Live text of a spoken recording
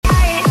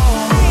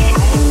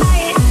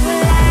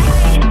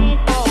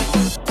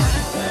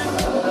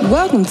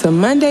Welcome to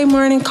Monday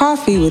Morning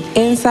Coffee with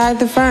Inside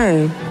the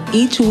Firm.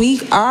 Each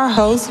week, our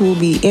hosts will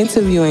be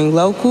interviewing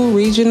local,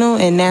 regional,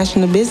 and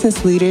national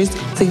business leaders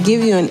to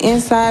give you an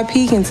inside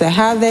peek into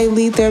how they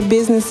lead their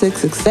business to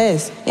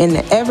success in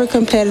the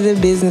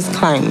ever-competitive business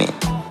climate.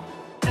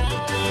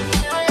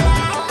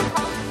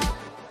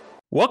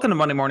 Welcome to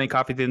Monday Morning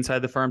Coffee with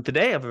Inside the Firm.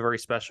 Today, I have a very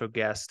special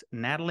guest.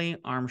 Natalie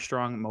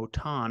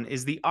Armstrong-Motin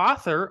is the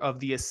author of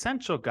The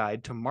Essential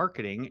Guide to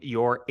Marketing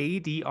Your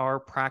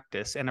ADR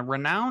Practice and a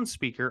renowned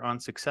speaker on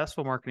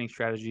successful marketing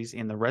strategies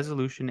in the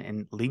resolution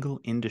and legal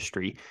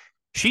industry.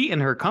 She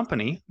and her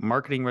company,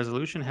 Marketing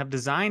Resolution, have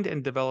designed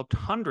and developed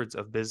hundreds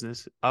of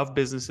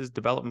businesses,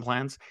 development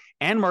plans,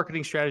 and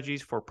marketing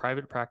strategies for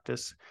private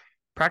practices,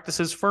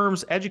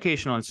 firms,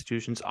 educational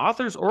institutions,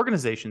 authors,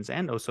 organizations,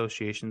 and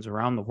associations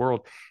around the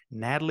world.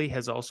 Natalie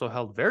has also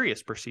held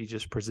various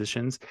prestigious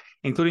positions,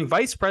 including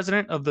Vice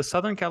President of the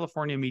Southern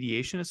California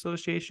Mediation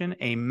Association,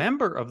 a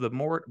member of the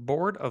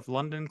Board of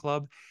London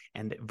Club,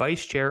 and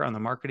Vice Chair on the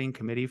Marketing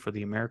Committee for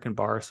the American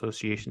Bar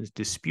Association's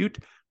Dispute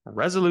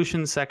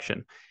Resolution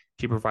Section.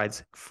 She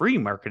provides free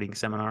marketing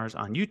seminars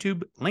on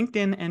YouTube,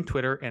 LinkedIn, and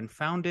Twitter, and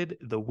founded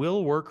the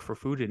Will Work for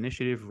Food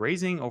initiative,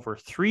 raising over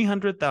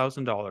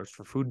 $300,000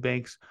 for food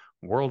banks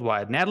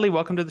worldwide. Natalie,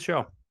 welcome to the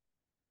show.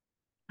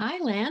 Hi,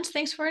 Lance.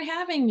 Thanks for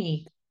having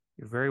me.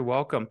 You're very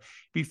welcome.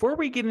 Before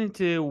we get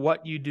into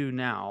what you do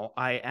now,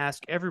 I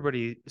ask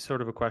everybody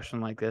sort of a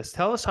question like this.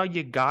 Tell us how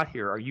you got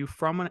here. Are you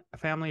from a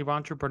family of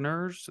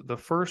entrepreneurs?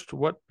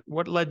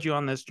 What led you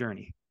on this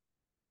journey?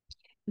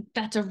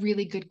 That's a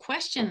really good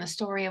question. The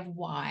story of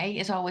why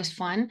is always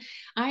fun.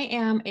 I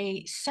am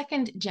a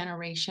second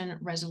generation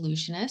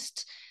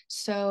resolutionist.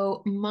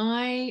 So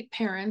my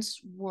parents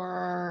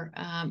were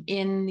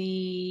in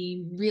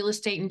the real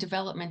estate and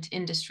development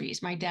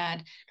industries. My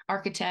dad,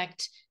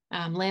 architect,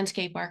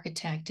 landscape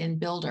architect, and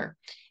builder.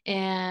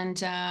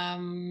 And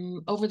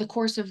over the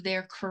course of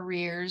their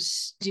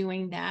careers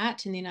doing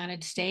that in the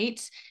United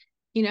States,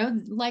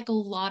 like a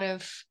lot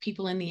of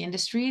people in the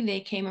industry,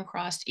 they came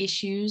across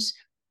issues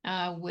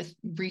with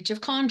breach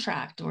of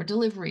contract or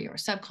delivery or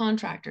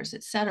subcontractors,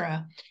 et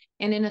cetera.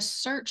 And in a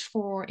search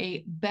for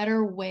a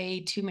better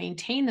way to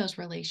maintain those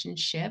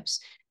relationships,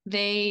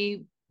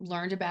 they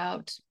learned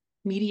about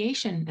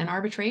mediation and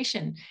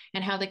arbitration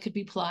and how they could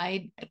be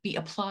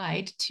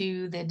applied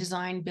to the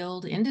design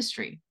build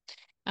industry.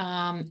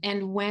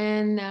 And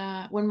when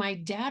my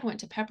dad went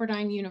to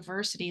Pepperdine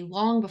University,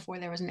 long before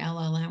there was an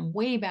LLM,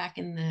 way back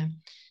in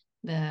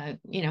the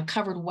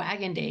covered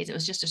wagon days, it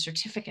was just a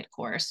certificate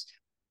course.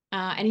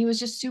 And he was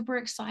just super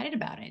excited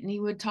about it. And he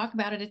would talk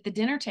about it at the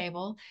dinner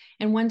table.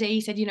 And one day he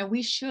said,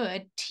 we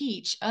should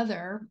teach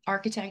other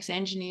architects,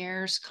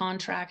 engineers,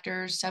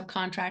 contractors,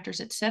 subcontractors,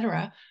 et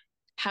cetera,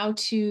 how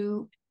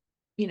to,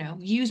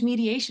 use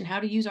mediation, how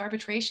to use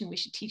arbitration. We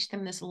should teach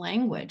them this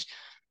language.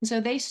 And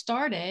so they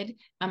started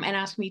and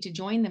asked me to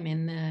join them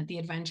in the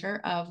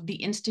adventure of the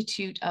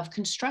Institute of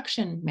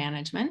Construction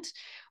Management,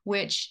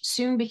 which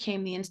soon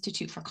became the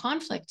Institute for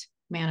Conflict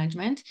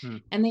Management.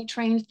 And they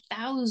trained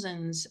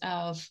thousands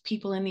of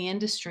people in the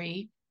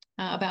industry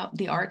about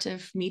the art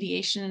of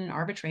mediation and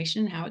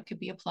arbitration and how it could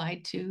be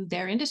applied to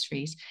their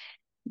industries.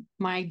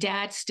 My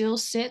dad still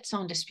sits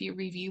on dispute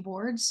review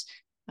boards.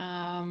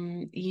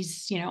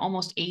 He's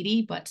almost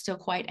 80, but still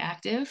quite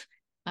active.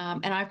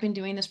 And I've been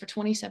doing this for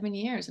 27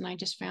 years. And I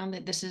just found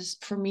that this is,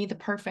 for me, the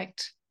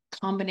perfect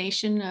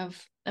combination of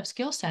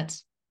skill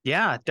sets.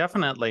 Yeah,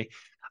 definitely.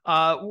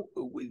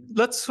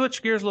 Let's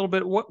switch gears a little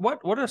bit.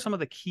 What are some of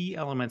the key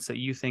elements that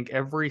you think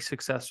every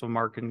successful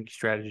marketing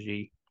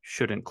strategy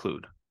should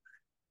include?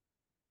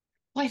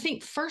 Well, I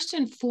think first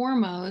and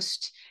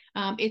foremost,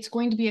 it's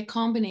going to be a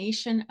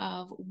combination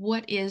of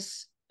what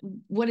is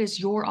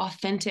your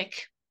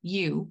authentic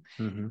you,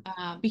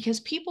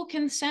 because people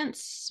can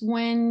sense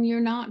when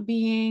you're not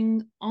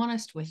being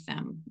honest with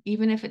them,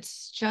 even if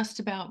it's just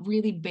about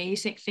really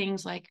basic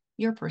things like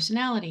your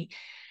personality.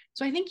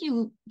 So I think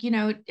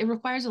it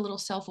requires a little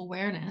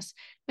self-awareness,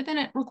 but then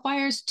it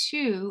requires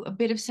too a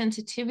bit of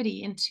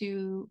sensitivity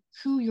into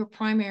who your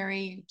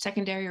primary,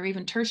 secondary, or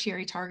even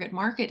tertiary target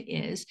market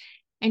is.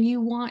 And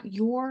you want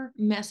your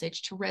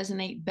message to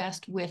resonate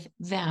best with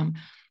them.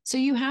 So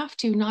you have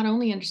to not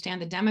only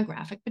understand the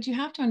demographic, but you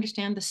have to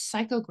understand the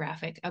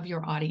psychographic of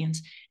your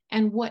audience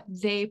and what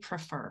they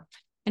prefer.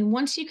 And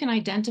once you can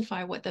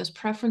identify what those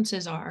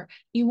preferences are,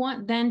 you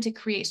want then to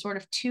create sort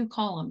of two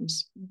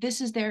columns. This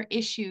is their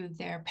issue,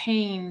 their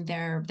pain,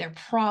 their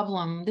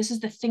problem. This is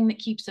the thing that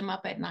keeps them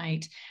up at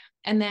night.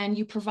 And then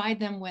you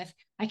provide them with,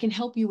 I can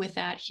help you with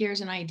that.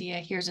 Here's an idea.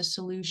 Here's a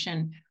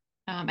solution.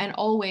 And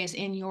always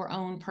in your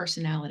own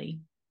personality.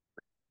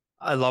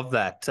 I love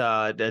that.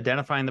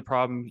 Identifying the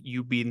problem,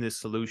 you being the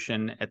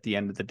solution at the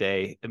end of the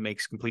day, it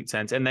makes complete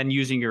sense. And then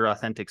using your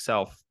authentic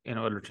self in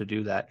order to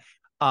do that.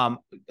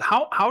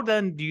 How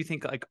then do you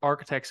think like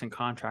architects and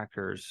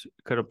contractors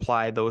could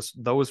apply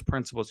those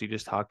principles you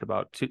just talked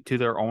about to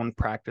their own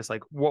practice?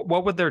 Like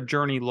what would their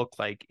journey look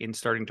like in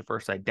starting to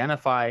first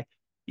identify,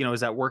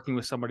 is that working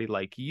with somebody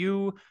like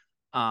you?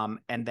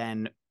 And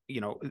then,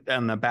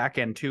 on the back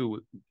end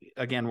too,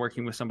 again,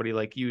 working with somebody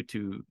like you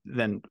to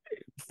then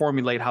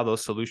formulate how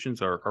those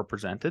solutions are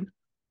presented?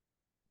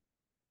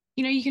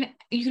 You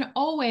can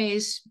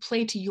always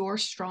play to your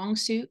strong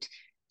suit.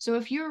 So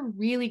if you're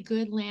really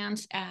good,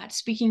 Lance, at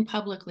speaking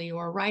publicly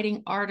or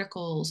writing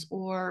articles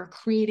or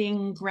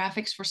creating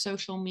graphics for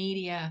social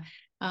media,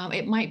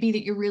 it might be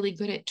that you're really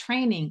good at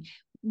training.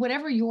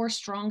 Whatever your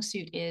strong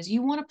suit is,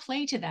 you want to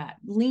play to that,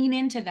 lean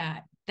into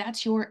that.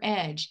 That's your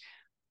edge.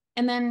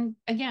 And then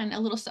again, a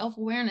little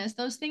self-awareness,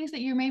 those things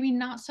that you're maybe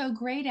not so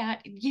great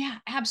at, yeah,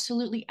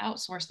 absolutely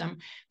outsource them,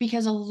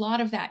 because a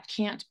lot of that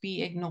can't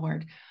be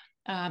ignored.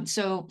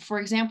 So for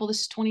example,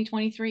 this is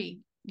 2023.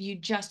 You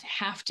just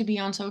have to be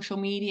on social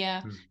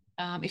media.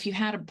 If you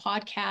had a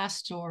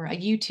podcast or a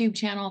YouTube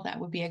channel, that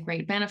would be a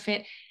great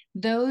benefit.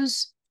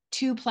 Those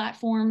two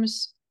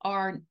platforms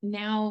are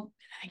now,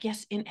 I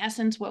guess, in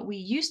essence, what we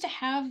used to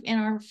have in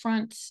our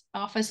front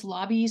office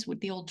lobbies with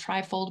the old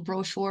trifold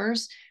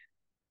brochures.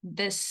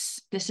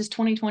 This is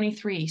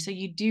 2023, so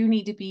you do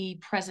need to be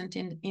present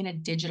in a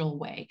digital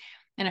way.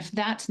 And if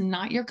that's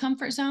not your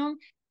comfort zone,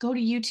 go to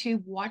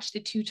YouTube, watch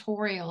the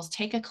tutorials,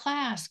 take a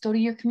class, go to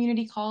your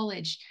community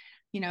college,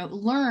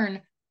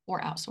 learn or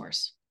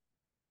outsource.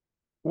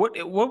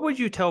 What would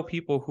you tell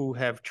people who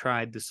have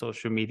tried the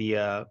social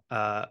media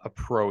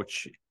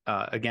approach,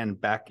 again,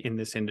 back in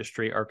this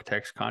industry,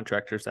 architects,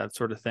 contractors, that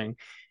sort of thing,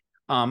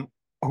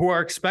 who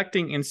are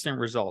expecting instant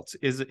results?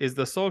 Is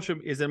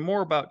it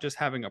more about just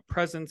having a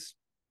presence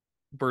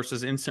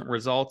versus instant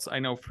results? I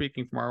know,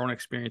 speaking from our own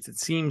experience, it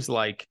seems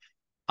like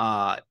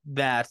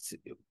that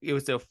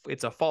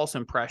it's a false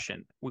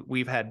impression.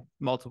 We've had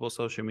multiple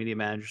social media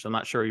managers. I'm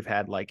not sure we've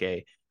had like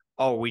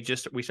we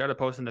started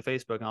posting to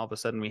Facebook and all of a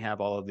sudden we have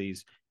all of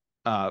these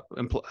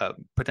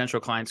potential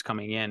clients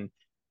coming in.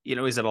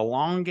 Is it a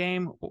long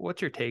game?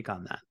 What's your take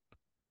on that?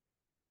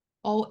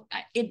 Oh,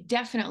 it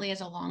definitely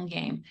is a long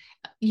game.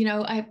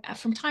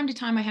 From time to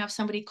time, I have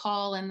somebody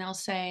call and they'll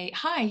say,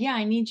 "Hi, yeah,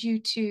 I need you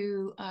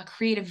to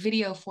create a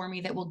video for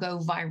me that will go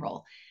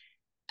viral."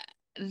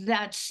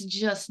 That's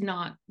just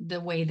not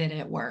the way that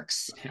it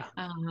works. Yeah.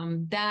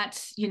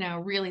 That's,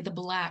 really the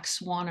black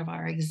swan of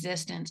our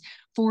existence.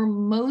 For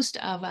most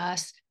of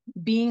us,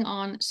 being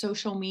on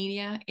social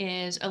media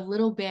is a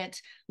little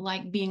bit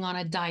like being on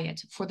a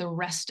diet for the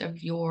rest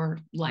of your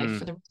life,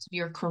 for the rest of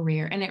your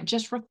career. And it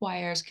just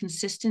requires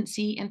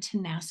consistency and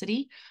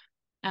tenacity.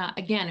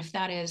 Again, if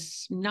that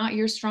is not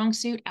your strong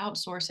suit,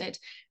 outsource it.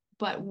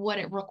 But what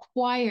it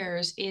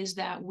requires is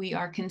that we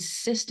are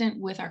consistent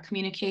with our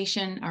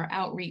communication, our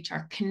outreach,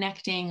 our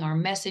connecting, our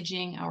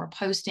messaging, our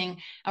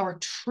posting, our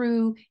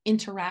true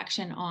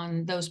interaction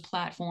on those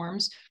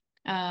platforms.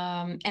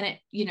 And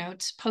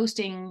it's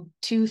posting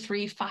 2,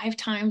 3, 5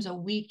 times a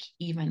week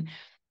even.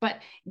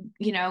 But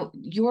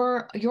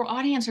your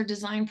audience are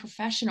design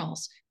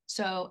professionals.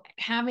 So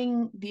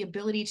having the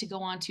ability to go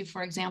on to,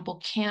 for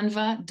example,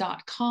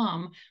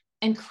 canva.com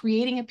and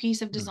creating a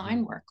piece of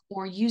design work,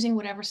 or using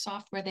whatever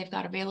software they've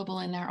got available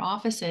in their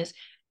offices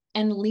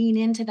and lean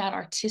into that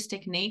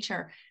artistic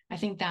nature, I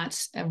think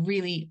that's a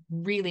really,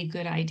 really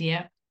good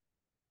idea.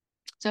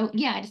 So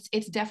yeah,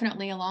 it's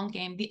definitely a long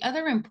game. The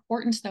other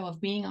importance, though, of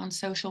being on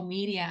social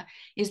media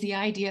is the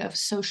idea of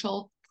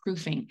social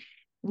proofing.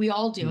 We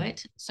all do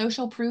it.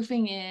 Social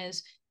proofing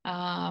is,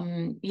 I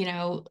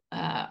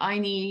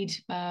need,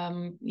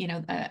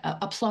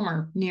 a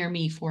plumber near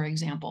me, for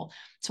example.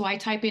 So I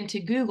type into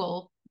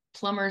Google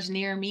plumbers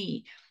near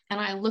me, and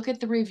I look at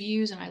the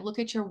reviews and I look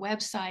at your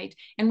website,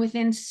 and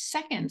within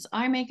seconds,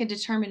 I make a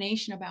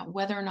determination about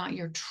whether or not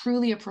you're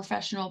truly a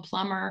professional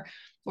plumber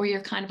or you're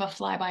kind of a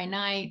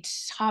fly-by-night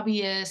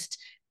hobbyist.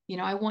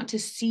 I want to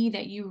see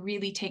that you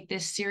really take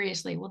this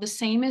seriously. Well, the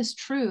same is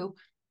true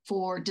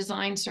for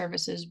design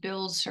services,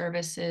 build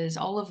services,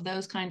 all of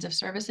those kinds of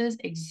services,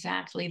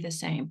 exactly the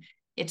same.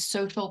 It's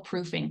social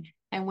proofing.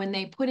 And when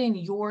they put in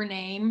your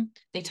name,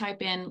 they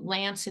type in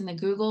Lance in the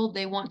Google,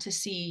 they want to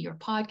see your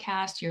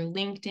podcast, your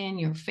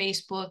LinkedIn, your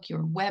Facebook,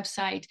 your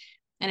website.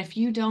 And if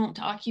you don't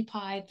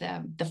occupy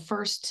the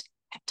first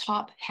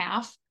top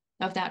half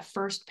of that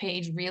first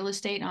page real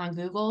estate on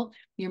Google,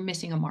 you're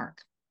missing a mark.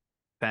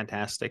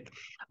 Fantastic.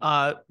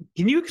 Can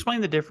you explain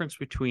the difference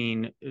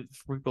between,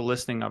 for people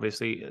listening,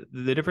 obviously,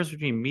 the difference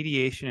between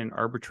mediation and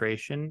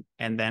arbitration,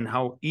 and then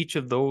how each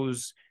of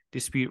those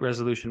dispute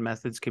resolution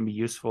methods can be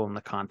useful in the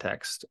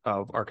context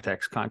of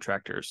architects,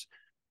 contractors?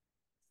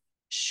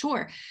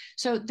 Sure.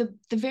 So the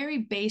very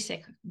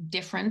basic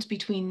difference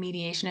between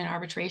mediation and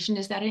arbitration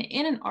is that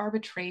in an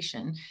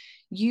arbitration,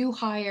 you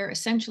hire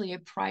essentially a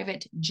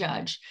private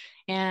judge,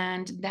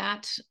 and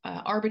that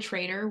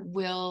arbitrator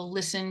will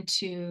listen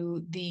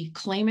to the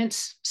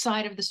claimant's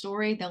side of the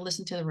story. They'll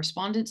listen to the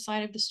respondent's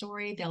side of the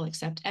story. They'll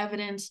accept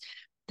evidence.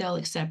 They'll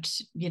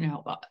accept,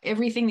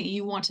 everything that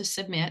you want to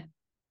submit.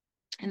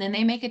 And then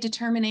they make a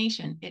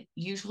determination. It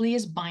usually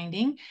is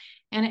binding,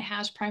 and it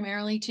has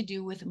primarily to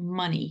do with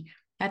money.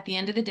 At the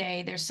end of the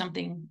day, there's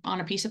something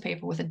on a piece of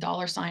paper with a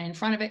dollar sign in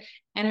front of it,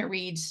 and it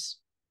reads,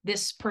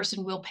 this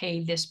person will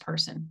pay this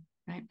person.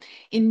 right?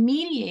 In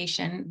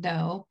mediation,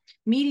 though,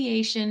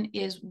 mediation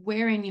is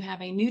wherein you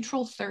have a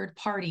neutral third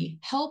party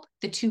help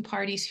the two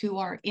parties who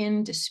are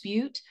in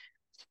dispute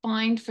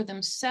find for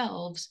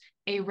themselves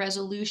a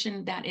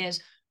resolution that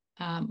is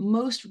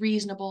most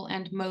reasonable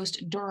and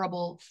most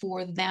durable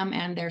for them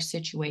and their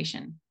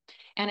situation.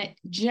 And it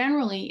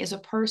generally is a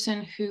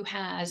person who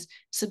has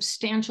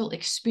substantial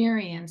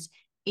experience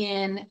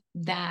in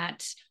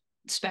that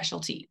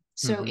specialty.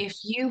 So if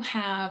you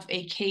have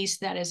a case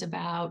that is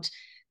about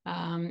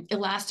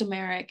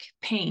elastomeric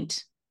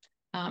paint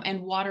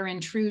and water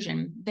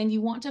intrusion, then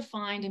you want to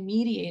find a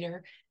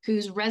mediator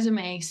whose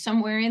resume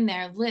somewhere in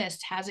their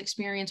list has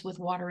experience with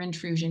water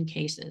intrusion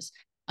cases,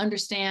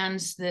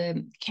 understands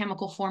the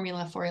chemical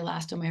formula for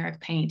elastomeric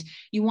paint.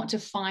 You want to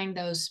find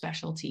those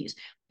specialties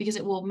because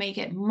it will make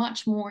it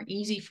much more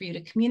easy for you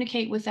to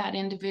communicate with that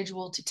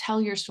individual, to tell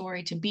your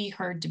story, to be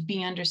heard, to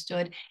be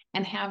understood,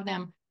 and have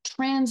them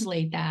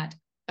translate that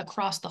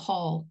across the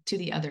hall to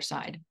the other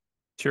side.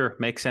 Sure,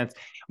 makes sense.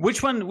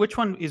 Which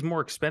one is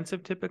more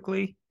expensive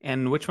typically,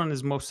 and which one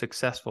is most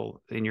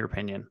successful in your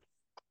opinion?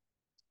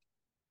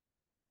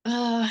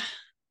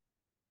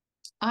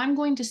 I'm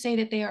going to say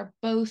that they are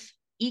both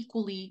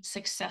equally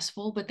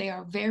successful, but they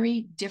are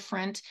very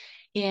different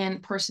in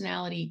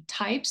personality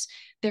types.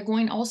 They're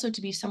going also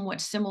to be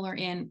somewhat similar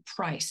in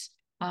price,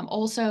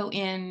 also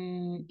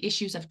in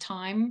issues of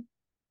time.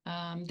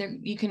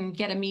 You can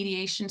get a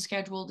mediation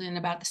scheduled in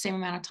about the same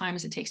amount of time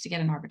as it takes to get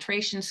an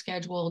arbitration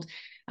scheduled.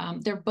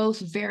 They're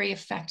both very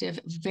effective,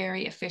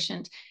 very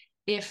efficient.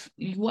 If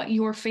what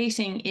you're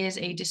facing is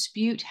a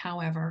dispute,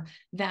 however,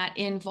 that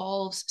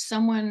involves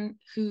someone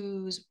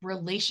whose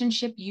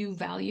relationship you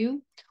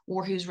value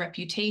or whose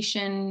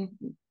reputation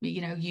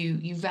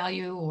you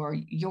value or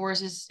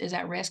yours is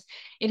at risk,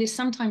 it is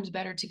sometimes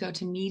better to go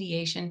to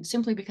mediation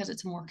simply because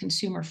it's a more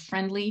consumer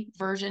friendly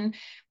version.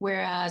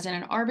 Whereas in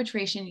an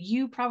arbitration,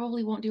 you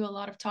probably won't do a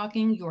lot of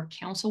talking. Your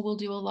counsel will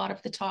do a lot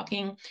of the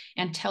talking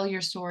and tell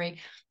your story.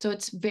 So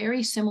it's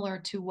very similar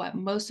to what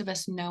most of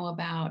us know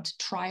about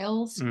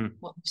trials,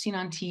 what we've seen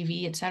on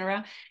TV, et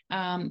cetera.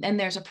 And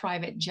there's a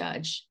private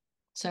judge.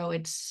 So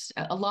it's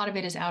a lot of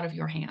it is out of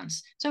your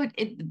hands. So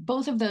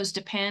both of those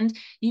depend.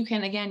 You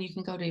can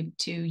go to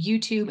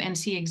YouTube and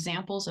see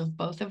examples of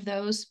both of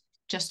those.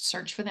 Just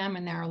search for them,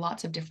 and there are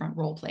lots of different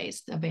role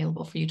plays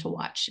available for you to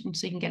watch, and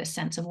so you can get a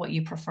sense of what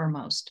you prefer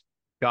most.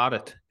 Got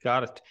it.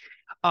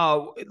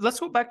 Let's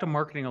go back to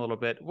marketing a little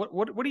bit.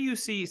 What do you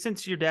see,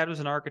 since your dad was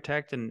an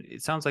architect, and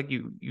it sounds like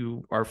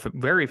you are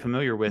very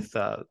familiar with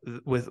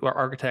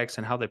architects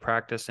and how they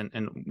practice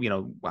and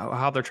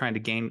how they're trying to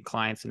gain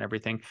clients and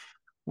everything.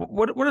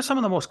 What are some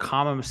of the most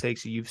common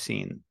mistakes that you've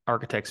seen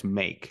architects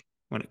make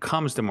when it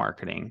comes to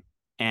marketing,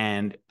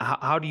 and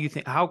how do you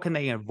think, how can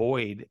they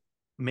avoid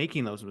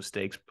making those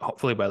mistakes,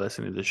 hopefully by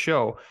listening to the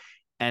show,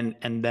 and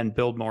then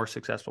build more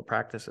successful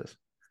practices?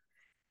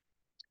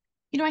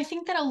 I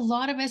think that a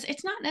lot of us,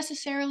 it's not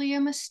necessarily a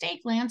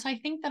mistake, Lance. I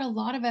think that a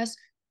lot of us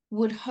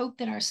would hope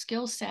that our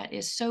skill set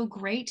is so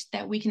great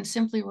that we can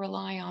simply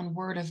rely on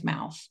word of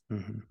mouth.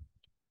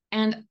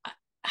 And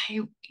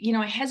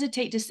I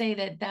hesitate to say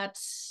that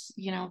that's,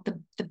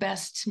 the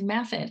best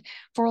method.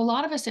 For a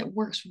lot of us, it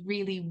works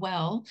really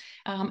well.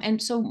 And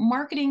so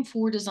marketing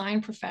for design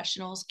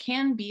professionals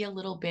can be a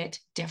little bit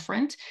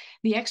different.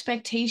 The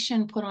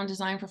expectation put on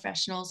design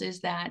professionals is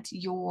that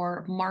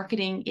your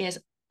marketing is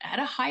at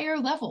a higher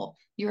level.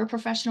 You're a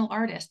professional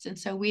artist. And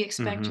so we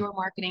expect your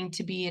marketing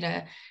to be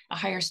at a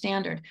higher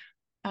standard.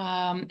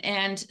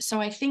 And so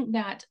I think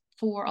that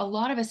for a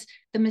lot of us,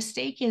 the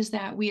mistake is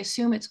that we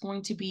assume it's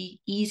going to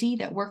be easy,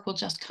 that work will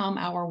just come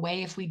our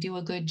way if we do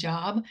a good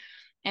job.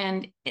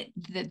 And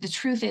the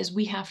truth is,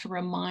 we have to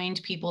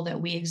remind people that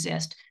we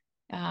exist.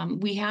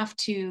 We have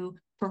to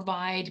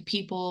provide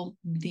people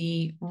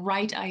the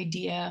right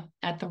idea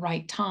at the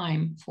right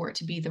time for it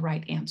to be the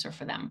right answer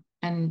for them,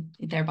 and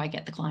thereby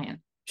get the client.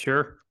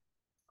 Sure.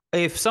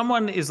 If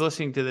someone is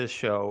listening to this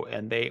show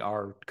and they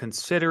are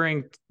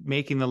considering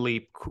making the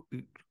leap,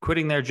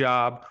 quitting their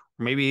job,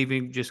 or maybe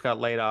even just got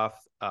laid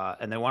off,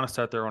 and they want to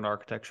start their own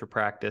architecture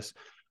practice,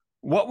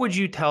 what would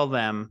you tell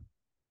them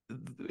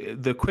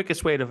the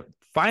quickest way to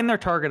find their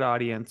target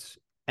audience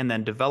and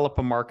then develop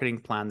a marketing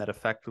plan that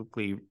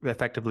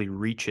effectively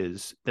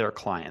reaches their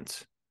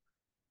clients?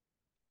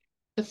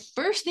 The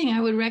first thing I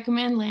would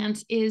recommend,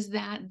 Lance, is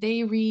that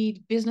they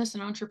read business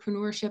and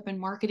entrepreneurship and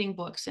marketing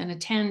books and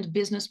attend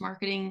business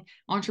marketing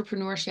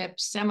entrepreneurship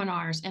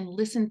seminars and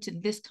listen to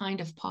this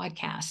kind of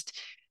podcast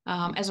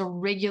as a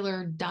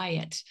regular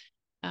diet.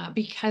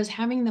 Because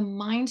having the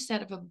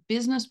mindset of a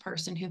business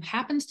person who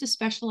happens to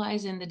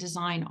specialize in the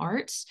design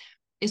arts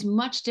is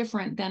much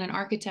different than an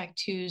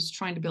architect who's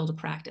trying to build a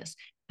practice.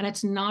 And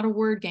it's not a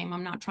word game.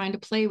 I'm not trying to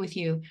play with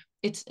you.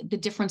 It's the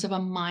difference of a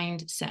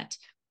mindset.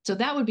 So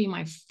that would be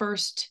my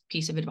first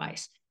piece of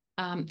advice.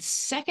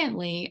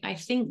 Secondly, I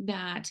think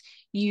that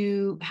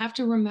you have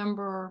to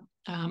remember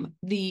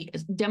the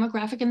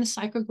demographic and the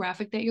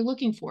psychographic that you're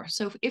looking for.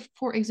 So if,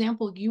 for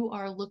example, you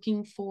are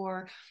looking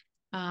for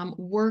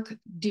work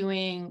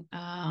doing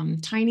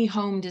tiny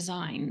home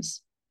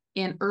designs,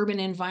 in urban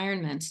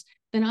environments,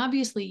 then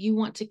obviously you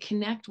want to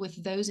connect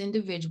with those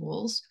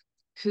individuals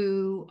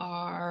who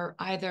are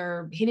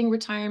either hitting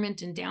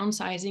retirement and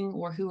downsizing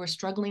or who are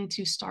struggling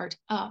to start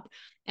up.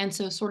 And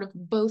so sort of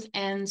both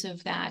ends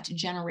of that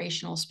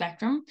generational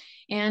spectrum.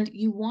 And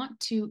you want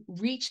to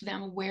reach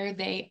them where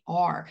they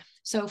are.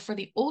 So for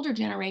the older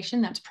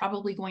generation, that's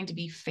probably going to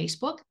be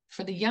Facebook.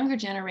 For the younger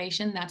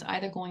generation, that's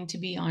either going to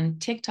be on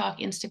TikTok,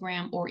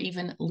 Instagram, or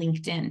even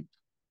LinkedIn.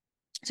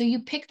 So you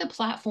pick the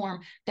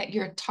platform that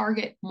your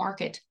target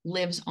market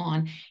lives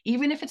on.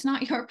 Even if it's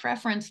not your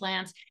preference,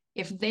 Lance,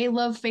 if they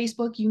love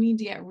Facebook, you need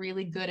to get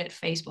really good at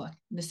Facebook.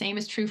 The same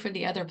is true for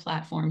the other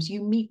platforms.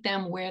 You meet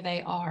them where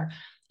they are.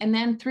 And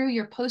then through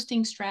your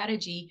posting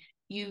strategy,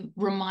 you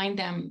remind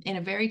them in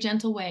a very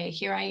gentle way,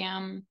 here I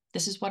am,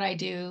 this is what I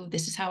do,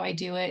 this is how I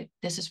do it,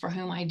 this is for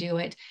whom I do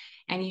it.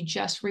 And you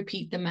just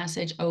repeat the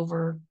message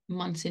over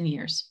months and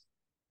years.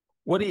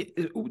 What do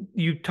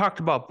you talked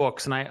about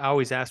books, and I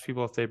always ask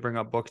people if they bring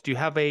up books. Do you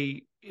have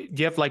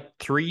like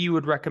 3 you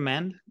would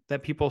recommend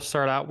that people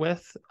start out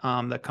with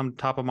that come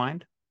top of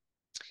mind?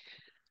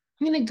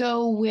 I'm going to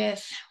go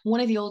with one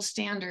of the old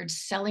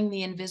standards, Selling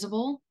the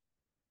Invisible.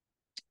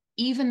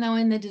 Even though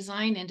in the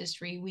design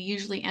industry, we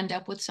usually end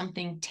up with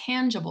something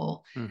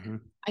tangible,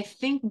 I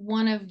think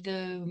one of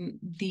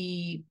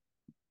the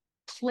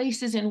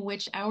places in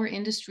which our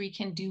industry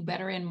can do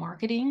better in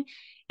marketing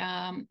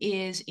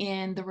is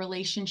in the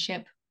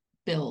relationship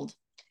build.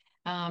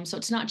 So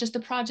it's not just the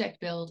project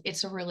build,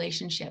 it's a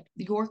relationship.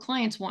 Your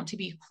clients want to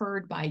be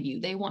heard by you.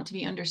 They want to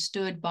be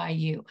understood by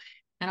you.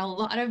 And a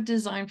lot of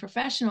design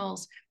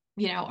professionals,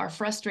 are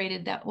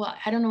frustrated that, well,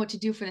 I don't know what to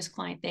do for this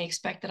client. They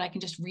expect that I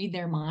can just read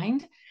their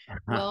mind.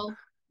 Well,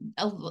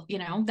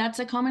 that's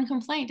a common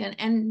complaint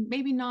and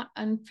maybe not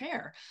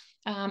unfair.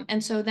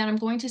 And so then I'm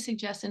going to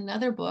suggest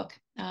another book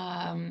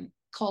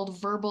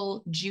called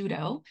Verbal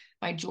Judo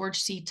by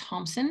George C.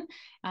 Thompson.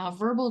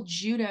 Verbal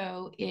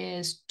Judo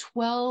is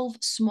 12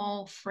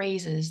 small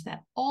phrases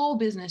that all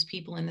business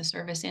people in the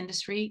service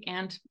industry,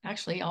 and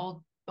actually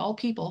all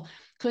people,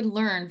 could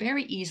learn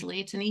very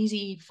easily. It's an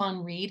easy,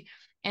 fun read.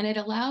 And it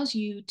allows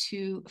you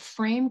to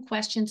frame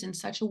questions in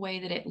such a way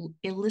that it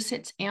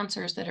elicits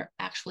answers that are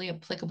actually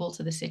applicable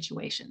to the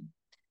situation.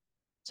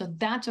 So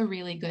that's a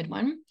really good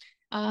one.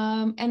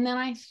 And then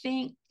I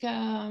think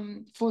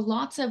for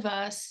lots of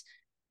us,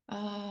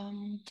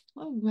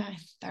 my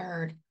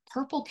third,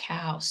 Purple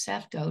Cow,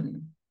 Seth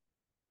Godin.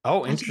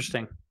 Oh,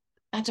 interesting.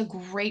 That's a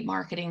great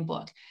marketing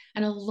book.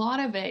 And a lot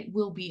of it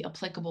will be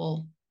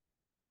applicable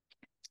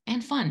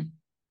and fun.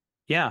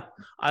 Yeah,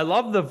 I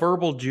love the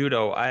Verbal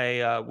Judo.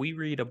 We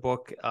read a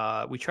book.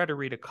 We try to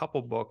read a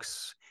couple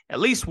books,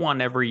 at least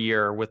one every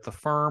year with the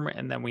firm,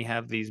 and then we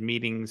have these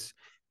meetings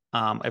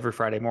every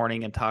Friday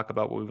morning and talk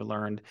about what we've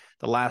learned.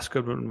 The last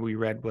good one we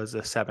read was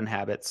the 7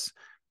 Habits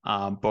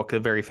book, a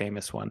very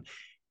famous one.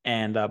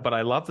 And but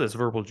I love this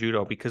Verbal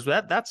Judo because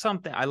that's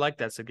something I like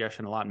that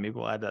suggestion a lot. Maybe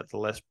we'll add that to the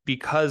list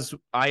because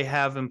I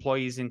have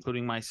employees,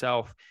 including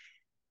myself,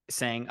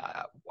 saying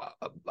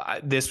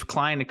this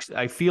client,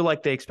 I feel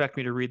like they expect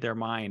me to read their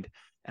mind.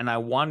 And I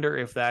wonder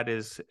if that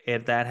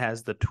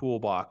has the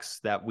toolbox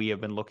that we have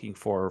been looking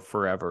for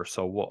forever.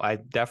 So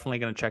I'm definitely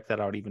going to check that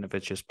out, even if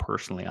it's just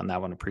personally on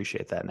that one.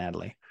 Appreciate that,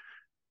 Natalie.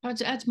 Oh,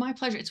 it's my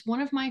pleasure. It's one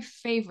of my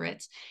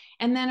favorites.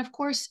 And then, of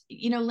course,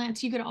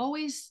 Lance, you could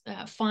always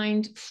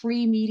find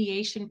free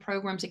mediation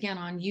programs again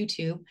on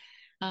YouTube.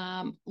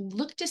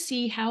 Look to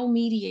see how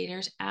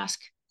mediators ask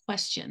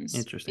questions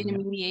in a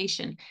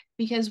mediation,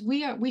 because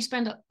we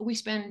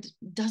spend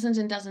dozens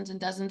and dozens and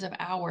dozens of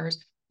hours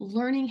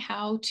learning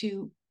how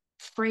to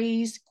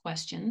phrase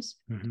questions,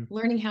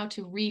 learning how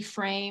to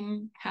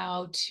reframe,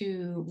 how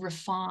to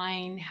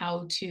refine,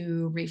 how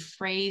to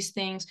rephrase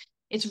things.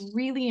 It's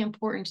really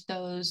important,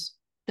 those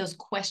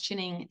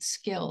questioning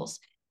skills.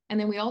 And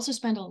then we also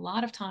spend a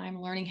lot of time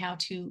learning how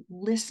to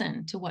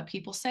listen to what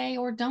people say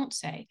or don't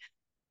say.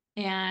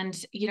 And,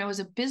 as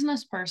a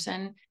business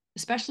person,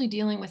 especially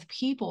dealing with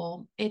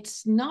people,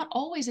 it's not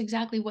always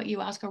exactly what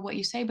you ask or what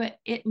you say, but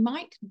it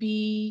might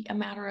be a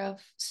matter of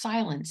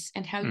silence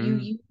and how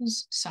you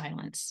use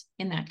silence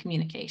in that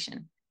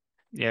communication.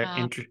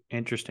 Yeah,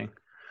 interesting.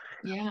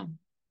 Yeah.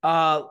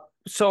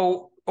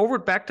 So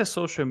back to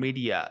social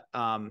media,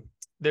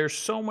 there's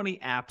so many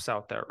apps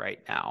out there right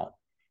now.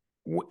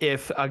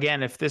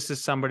 If this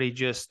is somebody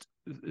just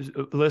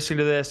listening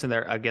to this and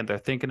they're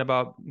thinking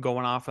about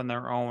going off on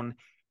their own,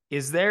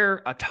 is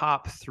there a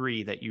top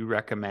 3 that you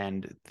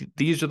recommend?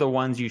 These are the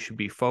ones you should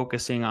be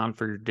focusing on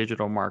for your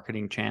digital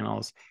marketing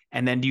channels.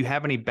 And then do you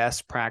have any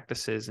best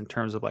practices in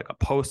terms of like a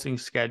posting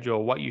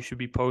schedule, what you should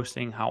be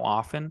posting, how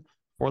often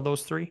for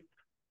those 3?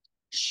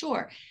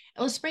 Sure.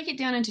 Let's break it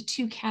down into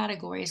 2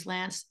 categories,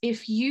 Lance.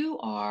 If you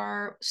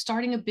are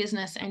starting a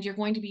business and you're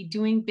going to be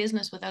doing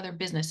business with other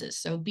businesses,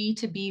 so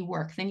B2B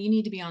work, then you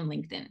need to be on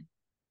LinkedIn.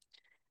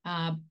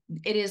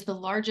 It is the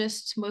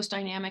largest, most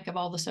dynamic of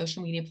all the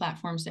social media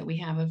platforms that we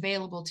have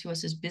available to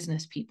us as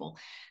business people.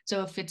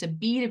 So if it's a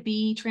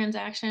B2B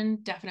transaction,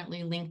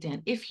 definitely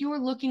LinkedIn. If you're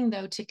looking,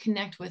 though, to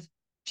connect with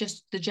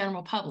just the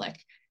general public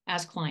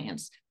as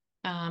clients,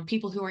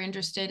 people who are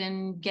interested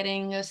in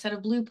getting a set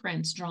of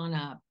blueprints drawn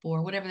up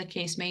or whatever the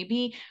case may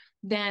be,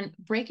 then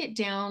break it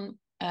down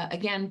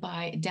again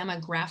by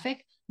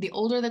demographic. The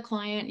older the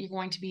client, you're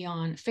going to be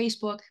on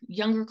Facebook.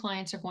 Younger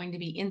clients are going to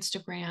be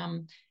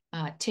Instagram,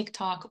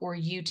 TikTok, or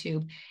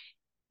YouTube.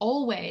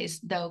 Always,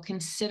 though,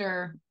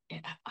 consider,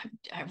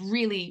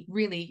 really,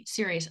 really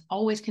serious,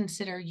 always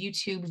consider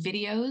YouTube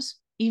videos,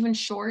 even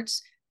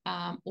shorts,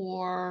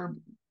 or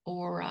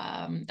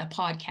a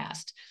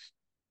podcast.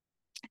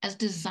 As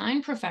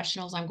design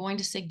professionals, I'm going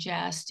to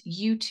suggest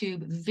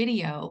YouTube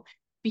video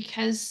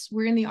because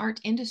we're in the art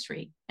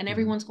industry and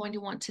everyone's going to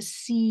want to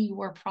see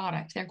your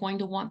product. They're going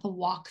to want the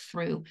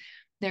walkthrough.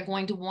 They're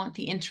going to want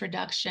the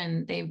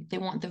introduction. They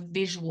want the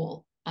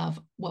visual of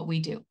what we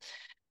do.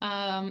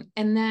 And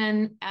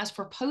then as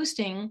for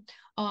posting,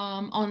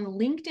 on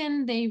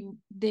LinkedIn,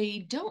 they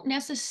don't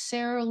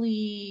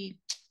necessarily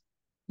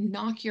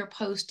knock your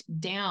post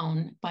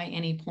down by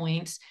any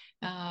points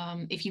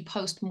if you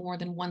post more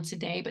than once a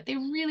day, but they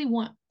really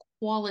want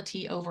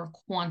quality over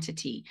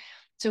quantity.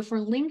 So for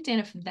LinkedIn,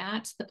 if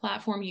that's the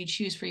platform you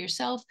choose for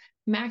yourself,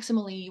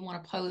 maximally you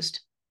want to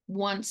post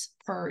once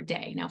per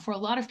day. Now, for a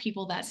lot of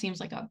people, that seems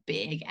like a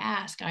big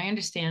ask. I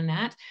understand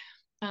that.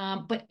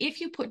 But if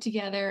you put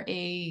together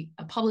a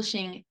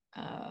publishing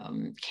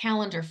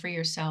calendar for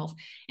yourself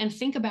and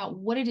think about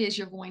what it is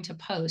you're going to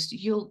post,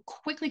 you'll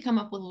quickly come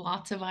up with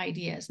lots of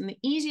ideas. And the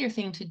easier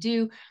thing to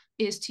do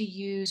is to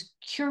use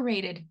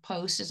curated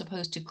posts as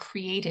opposed to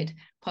created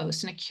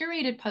posts. And a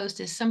curated post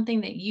is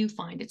something that you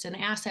find. It's an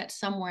asset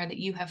somewhere that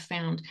you have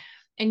found.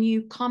 And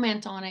you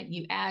comment on it,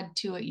 you add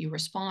to it, you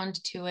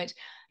respond to it.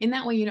 In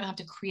that way, you don't have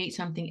to create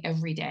something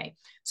every day.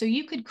 So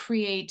you could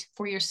create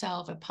for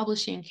yourself a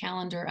publishing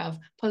calendar of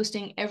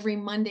posting every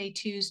Monday,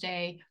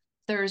 Tuesday,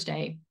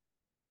 Thursday,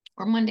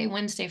 or Monday,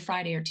 Wednesday,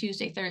 Friday, or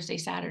Tuesday, Thursday,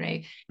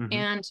 Saturday.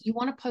 And you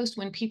want to post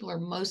when people are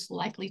most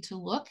likely to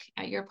look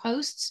at your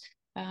posts.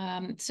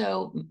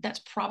 So that's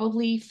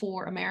probably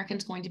for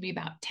Americans going to be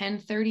about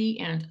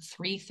 10:30 and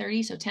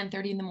 3:30. So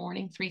 10:30 in the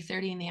morning,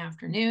 3:30 in the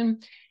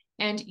afternoon.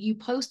 And you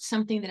post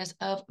something that is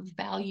of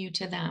value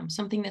to them,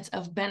 something that's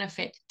of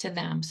benefit to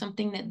them,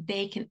 something that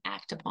they can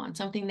act upon,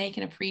 something they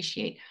can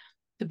appreciate. It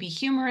could be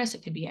humorous,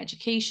 it could be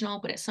educational,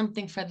 but it's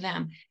something for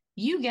them.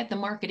 You get the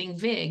marketing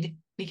vig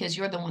because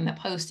you're the one that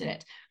posted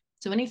it.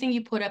 So anything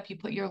you put up, you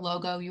put your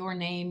logo, your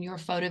name, your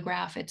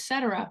photograph,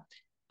 etc.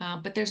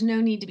 But there's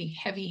no need to be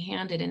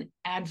heavy-handed and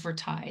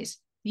advertise.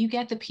 You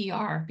get the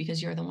PR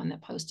because you're the one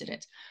that posted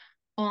it.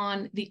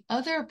 On the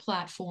other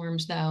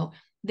platforms, though,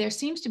 there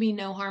seems to be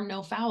no harm,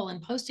 no foul in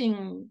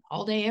posting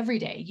all day, every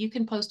day. You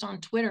can post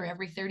on Twitter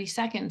every 30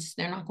 seconds.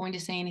 They're not going to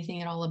say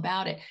anything at all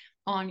about it.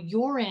 On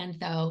your end,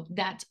 though,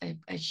 that's a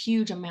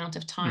huge amount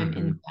of time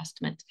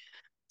investment.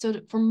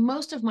 So for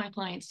most of my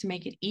clients, to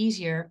make it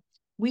easier,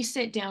 we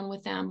sit down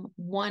with them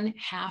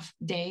 1/2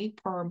 day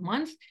per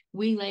month.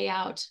 We lay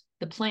out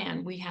the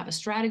plan. We have a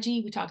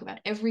strategy. We talk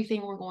about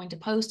everything we're going to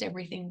post,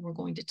 everything we're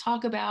going to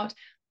talk about,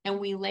 and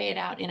we lay it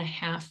out in a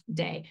 1/2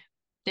 day.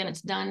 Then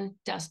it's done,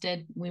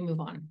 dusted, we move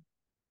on.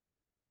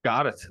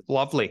 Got it.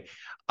 Lovely.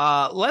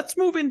 Let's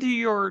move into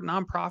your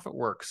nonprofit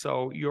work.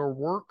 So your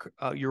work,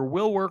 your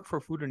Will Work for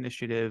Food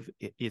initiative,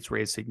 it's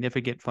raised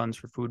significant funds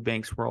for food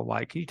banks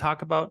worldwide. Can you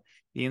talk about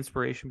the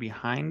inspiration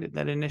behind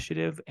that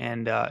initiative?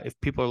 And if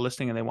people are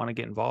listening and they want to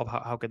get involved,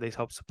 how could they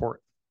help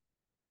support?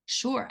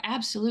 Sure,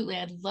 absolutely.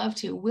 I'd love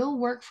to.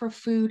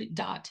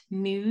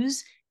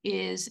 willworkforfood.news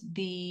is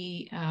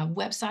the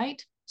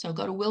website. So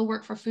go to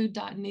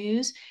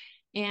willworkforfood.news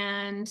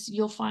and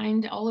you'll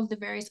find all of the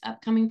various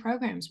upcoming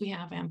programs. We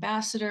have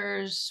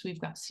ambassadors, we've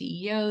got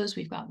CEOs,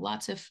 we've got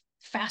lots of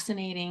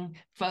fascinating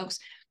folks,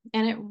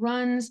 and it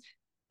runs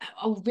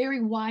a very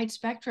wide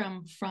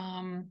spectrum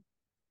from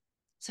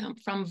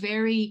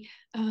very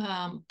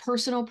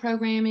personal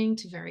programming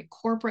to very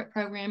corporate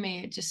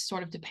programming. It just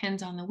sort of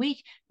depends on the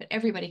week, but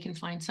everybody can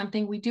find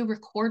something. We do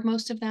record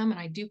most of them, and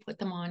I do put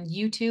them on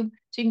YouTube,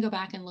 so you can go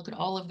back and look at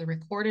all of the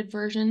recorded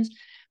versions.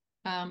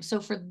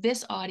 So for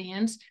this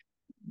audience,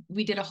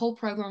 we did a whole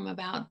program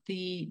about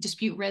the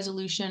Dispute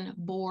Resolution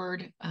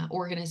Board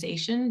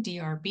organization,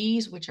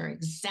 DRBs, which are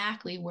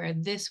exactly where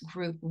this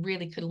group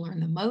really could learn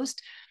the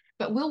most.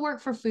 But Will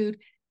Work for Food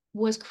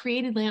was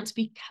created, Lance,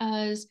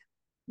 because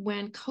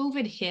when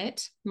COVID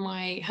hit,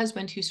 my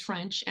husband, who's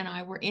French, and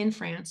I were in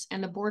France,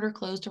 and the border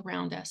closed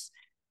around us.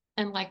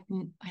 And like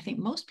I think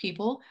most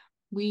people,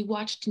 we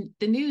watched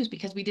the news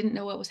because we didn't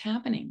know what was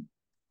happening.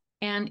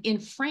 And in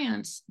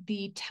France,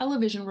 the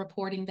television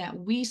reporting that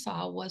we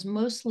saw was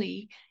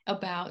mostly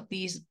about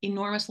these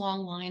enormous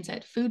long lines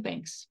at food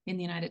banks in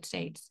the United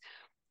States.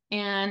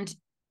 And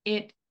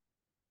it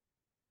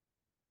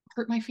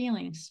hurt my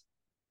feelings.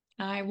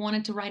 I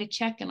wanted to write a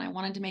check and I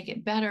wanted to make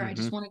it better. I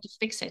just wanted to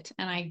fix it.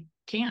 And I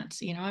can't,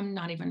 I'm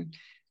not even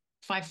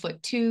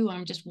 5'2".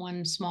 I'm just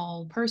one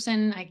small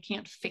person. I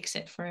can't fix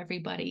it for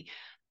everybody.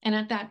 And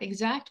at that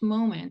exact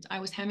moment, I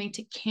was having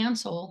to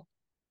cancel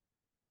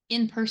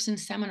in-person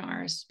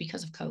seminars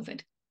because of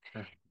COVID.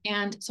 Sure.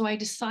 And so I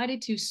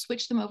decided to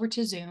switch them over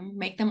to Zoom,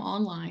 make them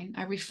online.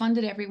 I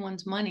refunded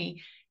everyone's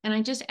money. And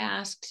I just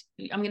asked,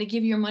 I'm going to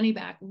give you your money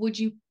back. Would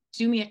you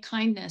do me a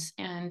kindness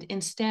and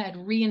instead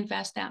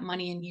reinvest that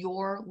money in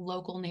your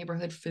local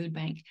neighborhood food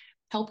bank?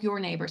 Help your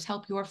neighbors,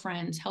 help your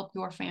friends, help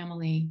your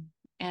family,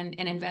 and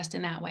invest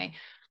in that way.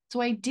 So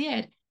I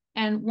did.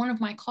 And one of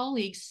my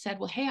colleagues said,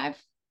 well, hey,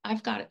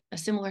 I've got a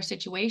similar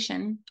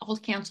situation. I'll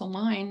cancel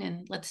mine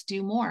and let's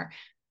do more.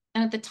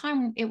 And at the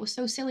time, it was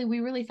so silly. We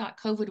really thought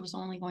COVID was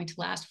only going to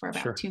last for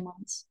about 2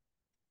 months.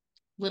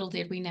 Little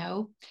did we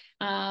know.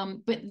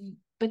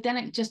 But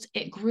then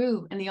it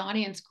grew and the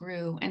audience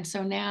grew. And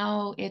so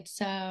now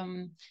it's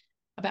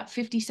about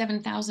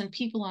 57,000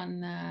 people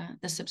on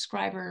the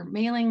subscriber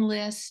mailing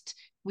list.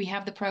 We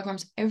have the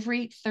programs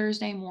every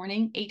Thursday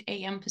morning, 8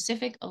 a.m.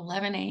 Pacific,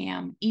 11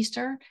 a.m.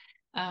 Eastern.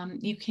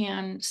 You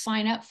can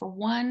sign up for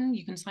one.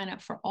 You can sign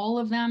up for all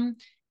of them.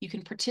 You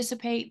can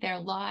participate. They're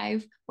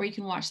live, or you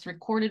can watch the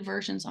recorded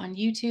versions on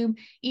YouTube.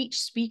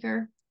 Each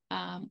speaker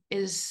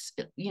is,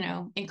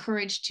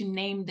 encouraged to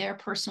name their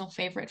personal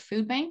favorite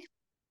food bank.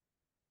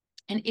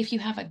 And if you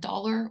have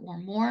 $1 or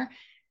more,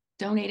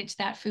 donate it to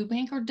that food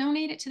bank or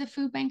donate it to the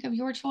food bank of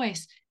your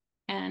choice.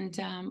 And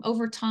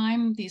over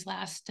time,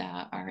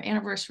 our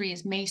anniversary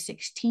is May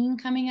 16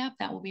 coming up.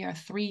 That will be our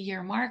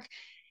 3-year mark.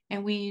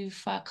 And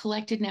we've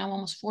collected now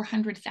almost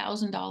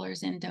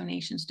 $400,000 in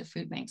donations to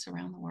food banks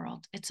around the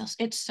world.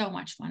 It's so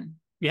much fun.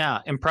 Yeah,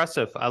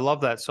 impressive. I love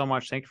that so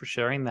much. Thank you for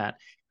sharing that.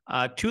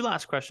 2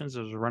 last questions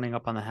as we're running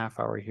up on the half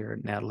hour here,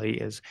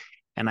 Natalie,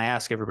 and I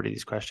ask everybody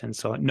these questions.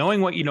 So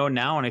knowing what you know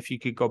now, and if you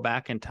could go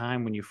back in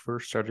time when you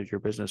first started your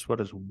business,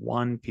 what is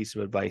one piece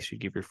of advice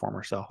you'd give your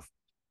former self?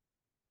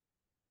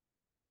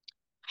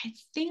 I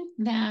think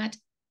that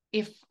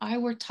if I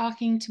were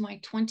talking to my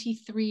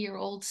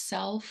 23-year-old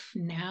self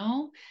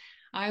now,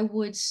 I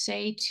would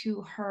say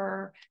to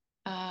her,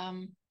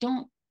 don't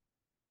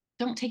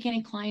take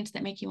any clients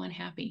that make you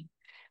unhappy.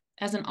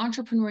 As an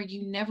entrepreneur,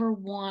 you never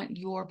want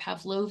your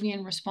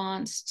Pavlovian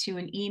response to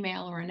an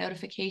email or a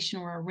notification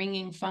or a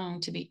ringing phone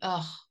to be,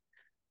 oh,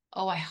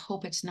 I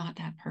hope it's not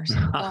that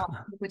person. Oh, I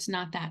hope it's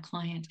not that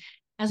client.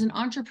 As an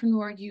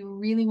entrepreneur, you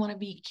really want to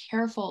be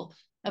careful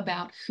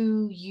about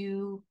who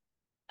you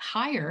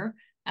hire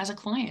as a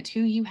client, who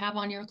you have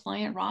on your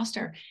client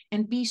roster,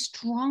 and be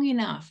strong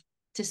enough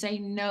to say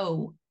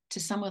no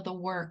to some of the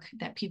work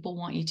that people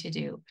want you to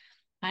do.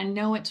 I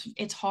know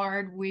it's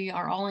hard. We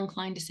are all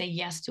inclined to say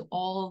yes to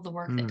all of the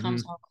work that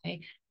comes our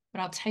way. But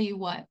I'll tell you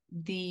what,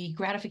 the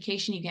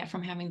gratification you get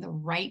from having the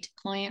right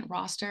client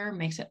roster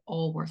makes it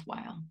all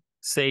worthwhile.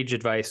 Sage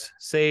advice.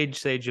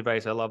 Sage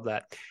advice. I love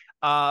that.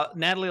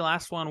 Natalie,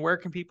 last one. Where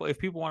can people, if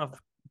people want to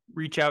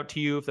reach out to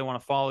you, if they want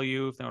to follow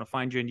you, if they want to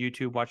find you on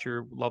YouTube, watch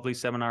your lovely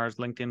seminars,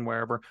 LinkedIn,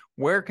 wherever,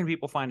 where can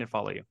people find and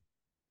follow you?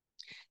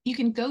 You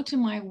can go to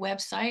my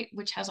website,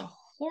 which has a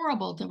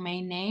horrible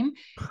domain name.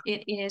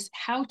 It is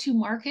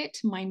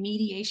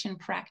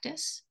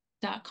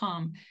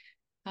howtomarketmymediationpractice.com.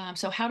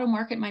 So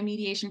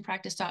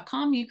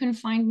howtomarketmymediationpractice.com. You can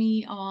find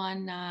me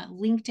on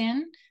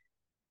LinkedIn.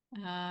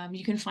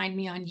 You can find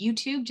me on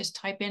YouTube. Just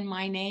type in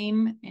my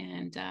name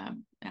and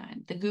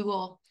the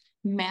Google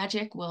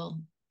magic will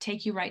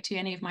take you right to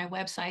any of my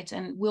websites,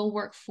 and we'll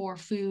work for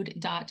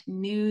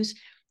food.news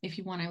if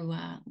you want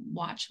to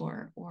watch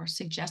or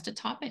suggest a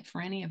topic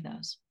for any of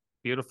those.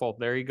 Beautiful.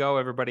 There you go,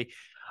 everybody.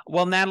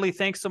 Well, Natalie,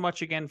 thanks so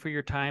much again for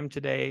your time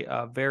today.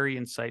 Very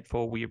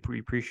insightful. We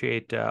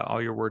appreciate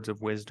all your words of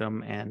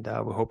wisdom, and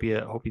we hope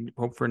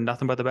for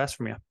nothing but the best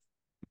from you.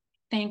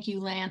 Thank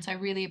you, Lance. I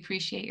really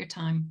appreciate your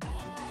time.